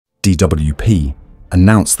DWP,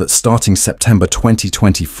 announced that starting September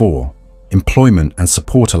 2024, Employment and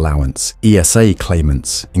Support Allowance (ESA)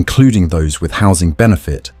 claimants, including those with Housing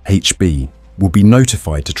Benefit (HB), will be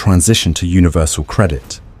notified to transition to Universal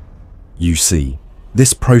Credit (UC).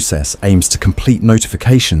 This process aims to complete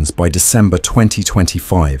notifications by December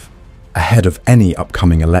 2025, ahead of any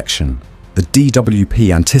upcoming election. The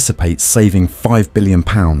DWP anticipates saving £5 billion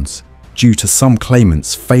due to some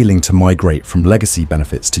claimants failing to migrate from legacy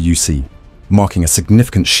benefits to UC, marking a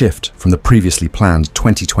significant shift from the previously planned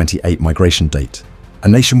 2028 migration date. A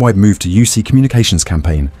nationwide move to UC communications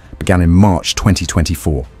campaign began in March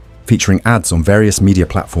 2024, featuring ads on various media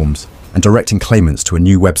platforms and directing claimants to a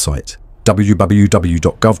new website,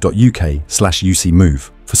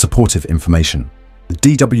 www.gov.uk/UCMove, for supportive information. The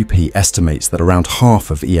DWP estimates that around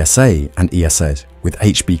half of ESA and ESA with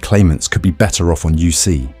HB claimants could be better off on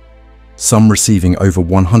UC, some receiving over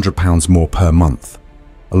 £100 more per month,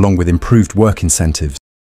 along with improved work incentives